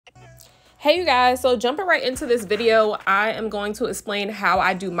Hey you guys, so jumping right into this video, I am going to explain how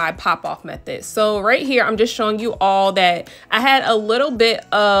I do my pop-off method. So right here, I'm just showing you all that I had a little bit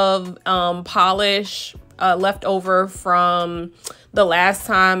of polish left over from the last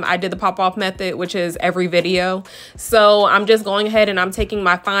time I did the pop-off method, which is every video. So I'm just going ahead and I'm taking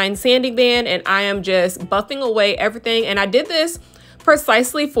my fine sanding band and I am just buffing away everything. And I did this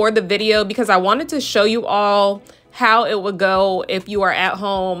precisely for the video because I wanted to show you all how it would go if you are at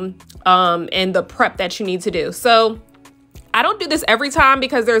home and the prep that you need to do. So I don't do this every time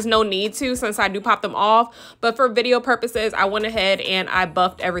because there's no need to, since I do pop them off, but for video purposes, I went ahead and I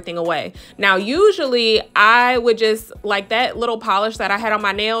buffed everything away. Now, usually I would just, like that little polish that I had on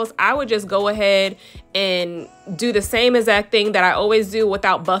my nails, I would just go ahead and do the same exact thing that I always do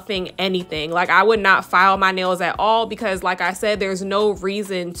without buffing anything. Like I would not file my nails at all because like I said, there's no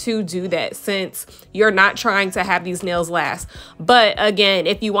reason to do that since you're not trying to have these nails last. But again,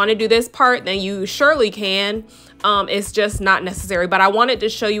 if you want to do this part, then you surely can. It's just not necessary, but I wanted to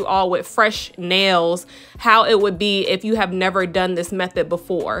show you all with fresh nails how it would be if you have never done this method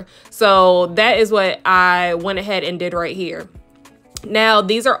before. So that is what I went ahead and did right here. Now,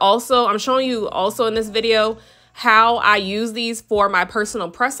 these are also, I'm showing you also in this video how I use these for my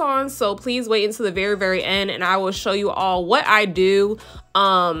personal press-ons. So please wait until the very, very end and I will show you all what I do,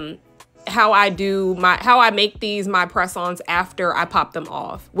 how I make these my press-ons after I pop them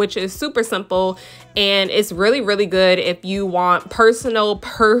off, which is super simple. And it's really, really good if you want personal,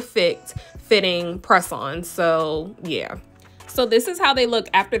 perfect fitting press-ons. So yeah. So this is how they look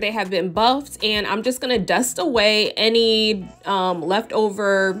after they have been buffed, and I'm just gonna dust away any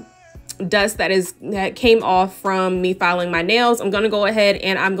leftover dust that came off from me filing my nails. I'm gonna go ahead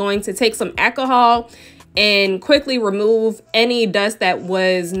and I'm going to take some alcohol and quickly remove any dust that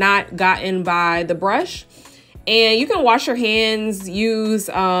was not gotten by the brush. And you can wash your hands, use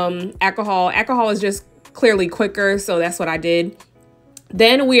alcohol. Alcohol is just clearly quicker, so that's what I did.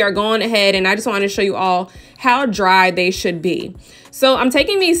 Then we are going ahead and I just wanted to show you all how dry they should be. So I'm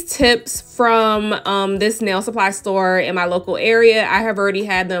taking these tips from this nail supply store in my local area. I have already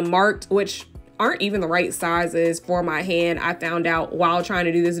had them marked, which aren't even the right sizes for my hand. I found out while trying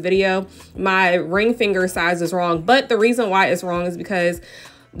to do this video, my ring finger size is wrong. But the reason why it's wrong is because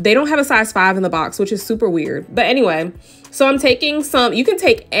they don't have a size 5 in the box, which is super weird. But anyway, so I'm taking some, you can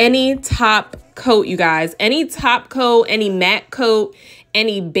take any top coat, you guys, any top coat, any matte coat,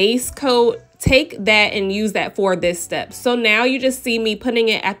 any base coat, take that and use that for this step. So now you just see me putting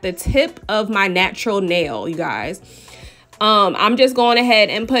it at the tip of my natural nail, you guys. I'm just going ahead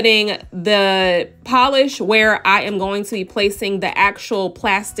and putting the polish where I am going to be placing the actual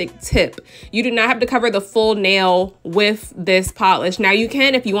plastic tip. You do not have to cover the full nail with this polish. Now you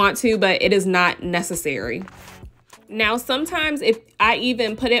can if you want to, but it is not necessary. Now, sometimes if I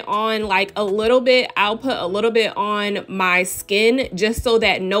even put it on like a little bit, I'll put a little bit on my skin just so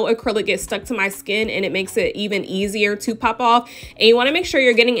that no acrylic gets stuck to my skin and it makes it even easier to pop off. And you want to make sure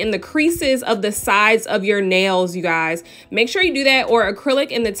you're getting in the creases of the sides of your nails, you guys. Make sure you do that or acrylic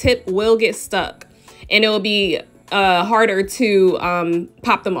in the tip will get stuck and it will be harder to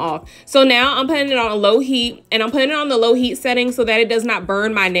pop them off. So now I'm putting it on low heat and I'm putting it on the low heat setting so that it does not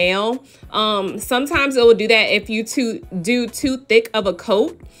burn my nail. Sometimes it will do that if you do too thick of a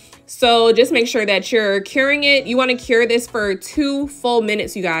coat. So just make sure that you're curing it. You want to cure this for 2 full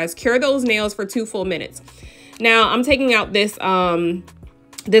minutes, you guys. Cure those nails for 2 full minutes. Now I'm taking out this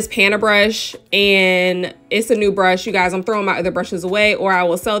this panna brush and it's a new brush, you guys. I'm throwing my other brushes away or I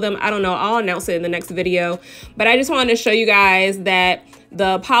will sell them. I don't know. I'll announce it in the next video, but I just wanted to show you guys that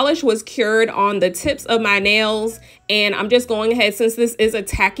the polish was cured on the tips of my nails. And I'm just going ahead, since this is a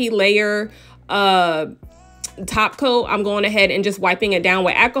tacky layer top coat, I'm going ahead and just wiping it down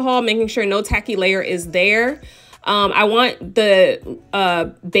with alcohol, making sure no tacky layer is there. I want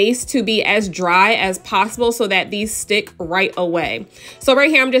the base to be as dry as possible so that these stick right away. So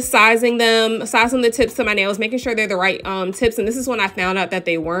right here, I'm just sizing the tips to my nails, making sure they're the right tips. And this is when I found out that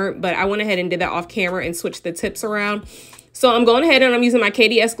they weren't, but I went ahead and did that off camera and switched the tips around. So I'm going ahead and I'm using my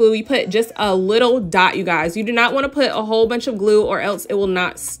KDS glue. We put just a little dot, you guys. You do not want to put a whole bunch of glue or else it will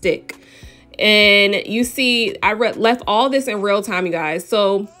not stick. And you see, I left all this in real time, you guys.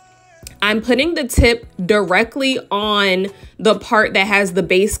 So I'm putting the tip directly on the part that has the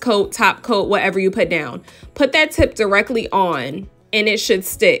base coat, top coat, whatever you put down. Put that tip directly on and it should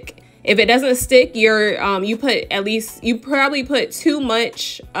stick. If it doesn't stick, you probably put too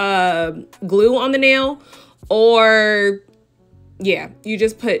much glue on the nail, or yeah, you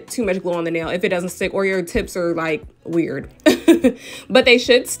just put too much glue on the nail if it doesn't stick, or your tips are like weird. But they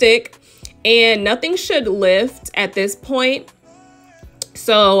should stick and nothing should lift at this point.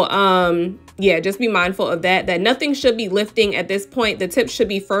 So yeah, just be mindful of that nothing should be lifting at this point. The tip should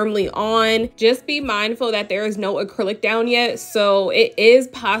be firmly on. Just be mindful that there is no acrylic down yet, so it is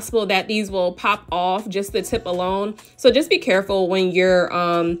possible that these will pop off, just the tip alone. So just be careful when you're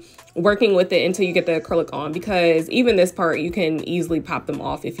working with it until you get the acrylic on, because even this part you can easily pop them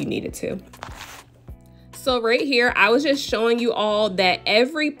off if you needed to. So right here, I was just showing you all that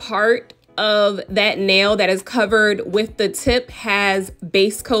every part of that nail that is covered with the tip has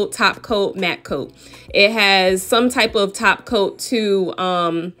base coat, top coat, matte coat. It has some type of top coat too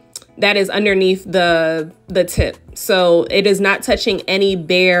that is underneath the tip, so it is not touching any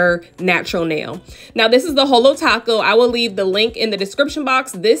bare natural nail. Now this is the Holo Taco. I will leave the link in the description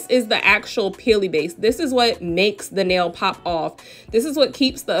box. This is the actual peely base. This is what makes the nail pop off. This is what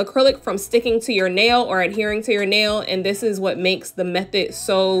keeps the acrylic from sticking to your nail or adhering to your nail, and this is what makes the method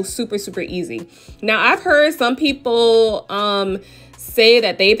so super easy. Now I've heard some people say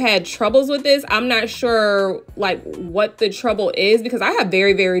that they've had troubles with this. I'm not sure like what the trouble is, because I have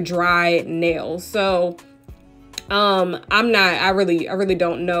very dry nails. So I really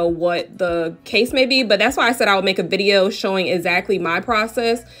don't know what the case may be, but that's why I said I would make a video showing exactly my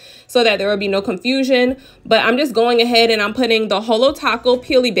process so that there would be no confusion. But I'm just going ahead and I'm putting the Holo Taco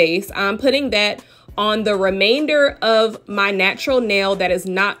peely base. I'm putting that on the remainder of my natural nail that is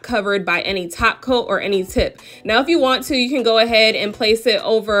not covered by any top coat or any tip. Now, if you want to, you can go ahead and place it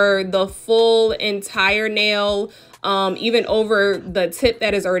over the full entire nail, even over the tip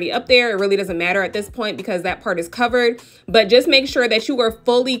that is already up there. It really doesn't matter at this point because that part is covered, but just make sure that you are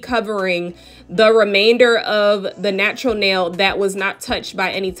fully covering the remainder of the natural nail that was not touched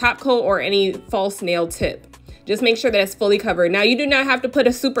by any top coat or any false nail tip. Just make sure that it's fully covered. Now, you do not have to put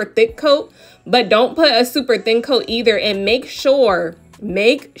a super thick coat, but don't put a super thin coat either. And make sure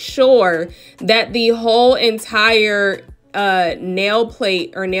that the whole entire nail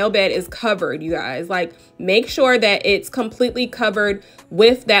plate or nail bed is covered, you guys. Like, make sure that it's completely covered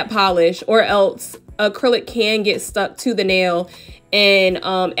with that polish, or else acrylic can get stuck to the nail, and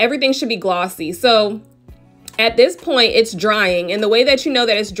everything should be glossy. So at this point, it's drying, and the way that you know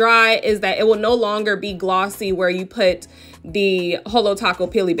that it's dry is that it will no longer be glossy where you put the Holo Taco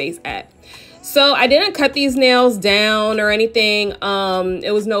peely base at. So I didn't cut these nails down or anything.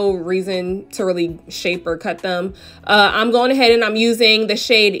 It was no reason to really shape or cut them. I'm going ahead and I'm using the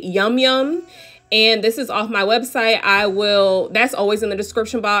shade Yum Yum, and this is off my website. That's always in the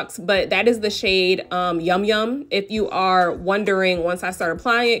description box, but that is the shade Yum Yum, if you are wondering once I start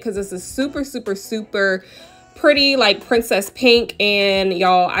applying it, because this is super pretty, like princess pink. And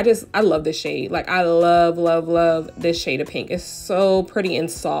y'all, I love this shade. Like, I love this shade of pink. It's so pretty and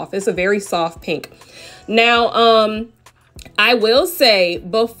soft. It's a very soft pink. Now I will say,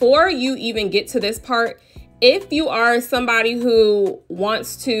 before you even get to this part, if you are somebody who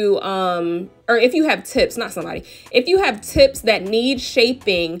wants to or if you have tips, if you have tips that need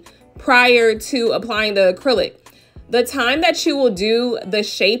shaping prior to applying the acrylic, the time that you will do the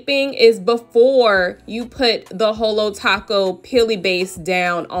shaping is before you put the Holo Taco peely base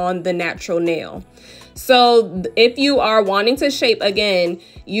down on the natural nail. So if you are wanting to shape again,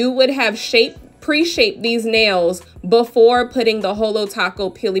 you would have pre-shaped these nails before putting the Holo Taco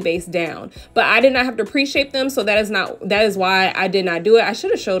peely base down. But I did not have to pre-shape them, so that is why I did not do it. I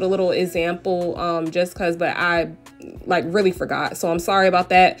should have showed a little example just because, but I like really forgot. So I'm sorry about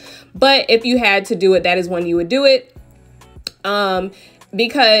that. But if you had to do it, that is when you would do it.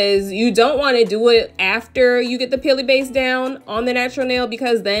 Because you don't want to do it after you get the peely base down on the natural nail,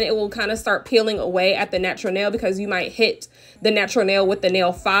 because then it will kind of start peeling away at the natural nail, because you might hit the natural nail with the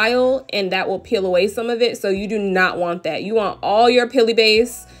nail file and that will peel away some of it. So you do not want that. You want all your peely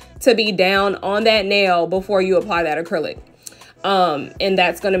base to be down on that nail before you apply that acrylic. And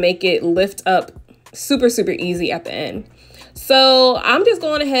that's going to make it lift up super easy at the end. So I'm just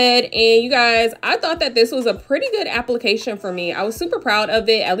going ahead, and you guys, I thought that this was a pretty good application for me. I was super proud of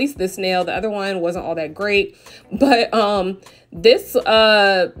it, at least this nail. The other one wasn't all that great, but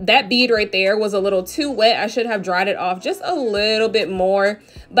that bead right there was a little too wet. I should have dried it off just a little bit more,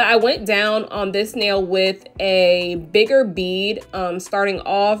 but I went down on this nail with a bigger bead starting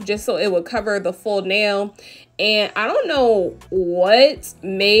off, just so it would cover the full nail. And I don't know what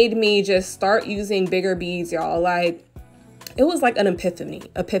made me just start using bigger beads, y'all. Like, it was like an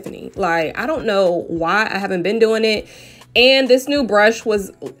epiphany. Like, I don't know why I haven't been doing it. And this new brush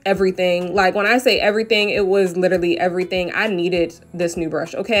was everything. Like when I say everything, it was literally everything. I needed this new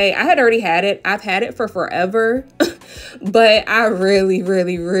brush, okay? I had already had it. I've had it for forever, but I really,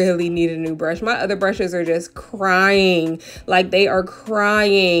 really, really need a new brush. My other brushes are just crying. Like they are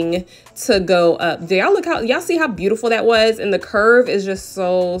crying to go up. Do y'all look how, y'all see how beautiful that was? And the curve is just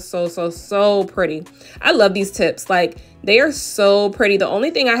so, so, so, so pretty. I love these tips. Like they are so pretty. The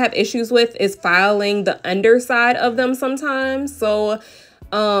only thing I have issues with is filing the underside of them sometimes. So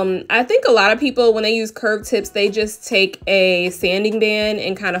I think a lot of people, when they use curved tips, they just take a sanding band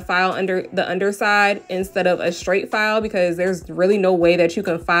and kind of file under the underside instead of a straight file, because there's really no way that you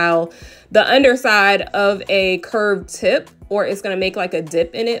can file the underside of a curved tip, or it's going to make like a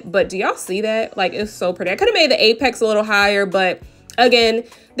dip in it. But do y'all see that? Like, it's so pretty. I could have made the apex a little higher, but again,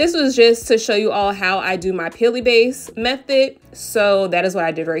 this was just to show you all how I do my peely base method. So that is what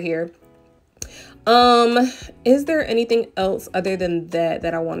I did right here. Is there anything else other than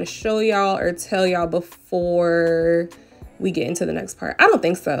that I want to show y'all or tell y'all before we get into the next part? I don't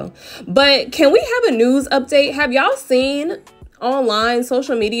think so. But can we have a news update? Have y'all seen online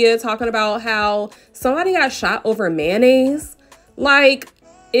social media talking about how somebody got shot over mayonnaise? Like,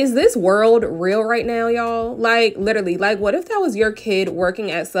 is this world real right now, y'all? Like, literally, like, what if that was your kid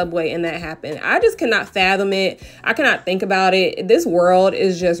working at Subway and that happened? I just cannot fathom it. I cannot think about it. This world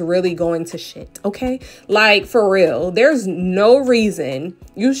is just really going to shit, okay? Like, for real. There's no reason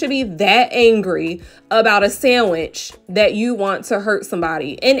you should be that angry about a sandwich that you want to hurt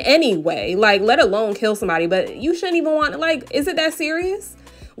somebody in any way, like, let alone kill somebody. But you shouldn't even want, like, is it that serious?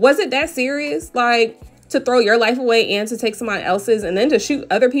 Was it that serious? Like, to throw your life away and to take somebody else's, and then to shoot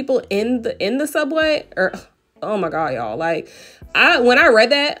other people in the subway? Or, oh my God, y'all. Like, when I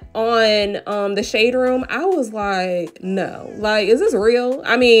read that on the Shade Room, I was like, no, like, is this real?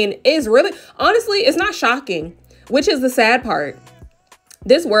 I mean, it's really, honestly, it's not shocking, which is the sad part.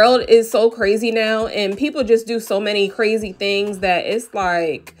 This world is so crazy now, and people just do so many crazy things that it's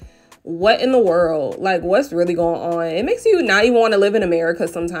like, what in the world? Like, what's really going on? It makes you not even want to live in America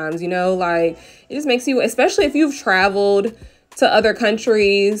sometimes, you know? Like, it just makes you, especially if you've traveled to other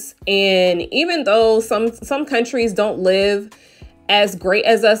countries, and even though some countries don't live as great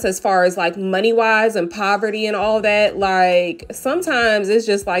as us as far as like money wise and poverty and all that, like sometimes it's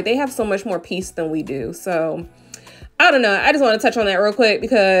just like they have so much more peace than we do. So I don't know. I just want to touch on that real quick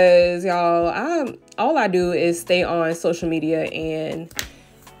because y'all, all I do is stay on social media, and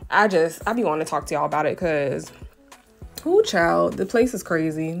I be wanting to talk to y'all about it because, ooh, child, the place is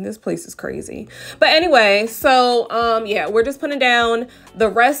crazy. This place is crazy. But anyway, so yeah, we're just putting down the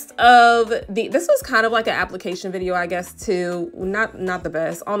rest of this was kind of like an application video, I guess, too. Not the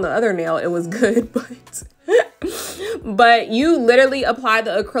best. On the other nail, it was good, but you literally apply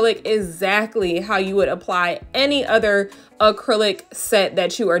the acrylic exactly how you would apply any other acrylic set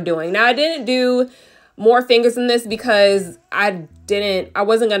that you are doing. Now, I didn't do more fingers in this because I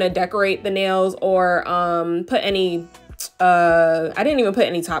wasn't going to decorate the nails or put any, I didn't even put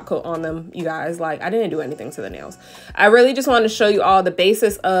any top coat on them, you guys. Like, I didn't do anything to the nails. I really just wanted to show you all the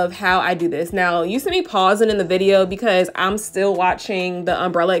basis of how I do this. Now, you see me pausing in the video because I'm still watching The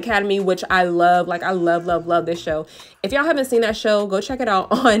Umbrella Academy, which I love. Like, I love, love, love this show. If y'all haven't seen that show, go check it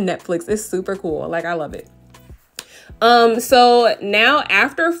out on Netflix. It's super cool. Like, I love it. So now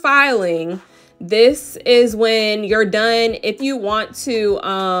after filing, this is when you're done. If you want to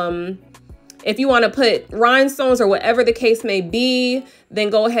put rhinestones or whatever the case may be, then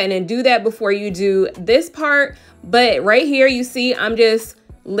go ahead and do that before you do this part. But right here, you see, I'm just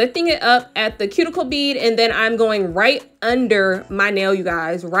lifting it up at the cuticle bead, and then I'm going right under my nail, you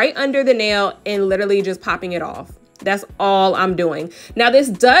guys, right under the nail, and literally just popping it off. That's all I'm doing. Now, this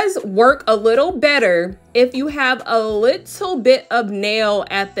does work a little better if you have a little bit of nail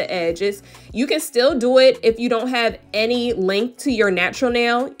at the edge. You can still do it if you don't have any length to your natural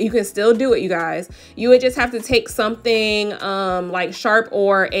nail. You can still do it, you guys. You would just have to take something like sharp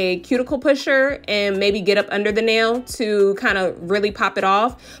or a cuticle pusher and maybe get up under the nail to kind of really pop it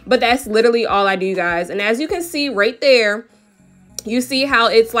off. But that's literally all I do, you guys. And as you can see right there, you see how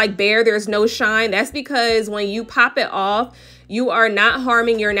it's like bare, there's no shine. That's because when you pop it off, you are not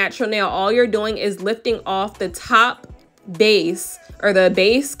harming your natural nail. All you're doing is lifting off the top base or the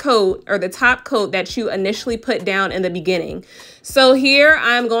base coat or the top coat that you initially put down in the beginning. So here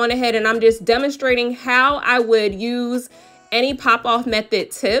I'm going ahead and I'm just demonstrating how I would use any pop-off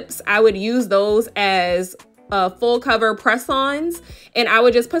method tips. I would use those as full cover press-ons, and I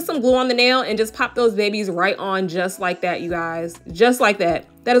would just put some glue on the nail and just pop those babies right on just like that, you guys. Just like that.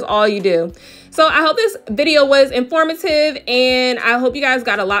 That is all you do. So I hope this video was informative, and I hope you guys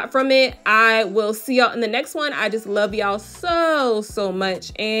got a lot from it. I will see y'all in the next one. I just love y'all so, so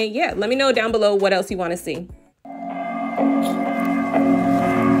much. And yeah, let me know down below what else you want to see.